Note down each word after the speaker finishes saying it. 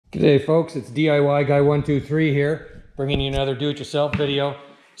G'day folks, it's DIY Guy 123 here, bringing you another do-it-yourself video.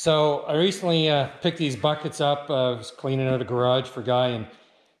 So I recently picked these buckets up. I was cleaning out a garage for Guy and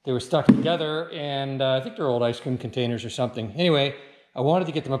they were stuck together, and I think they're old ice cream containers or something. Anyway, I wanted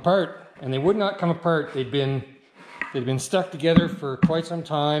to get them apart and they would not come apart. They'd been stuck together for quite some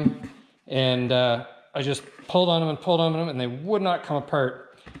time, and I just pulled on them and they would not come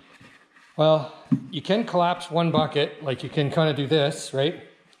apart. Well, you can collapse one bucket, like you can kind of do this, right?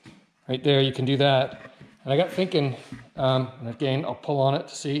 Right there, you can do that. And I got thinking, and again, I'll pull on it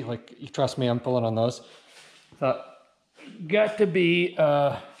to see, like, you trust me, I'm pulling on those. Thought, got to be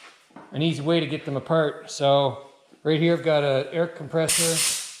an easy way to get them apart. So right here, I've got an air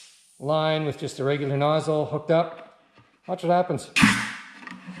compressor line with just a regular nozzle hooked up. Watch what happens.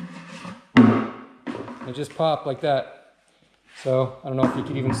 It just popped like that. So I don't know if you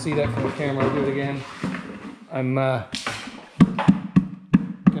can even see that from the camera. I'll do it again. I'm gonna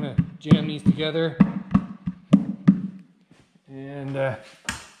jam these together, and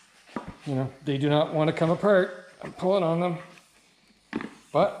you know, they do not want to come apart. I'm pulling on them,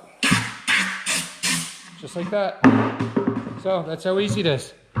 but just like that. So that's how easy it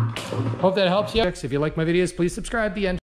is. Hope that helps you. If you like my videos, please subscribe. The end.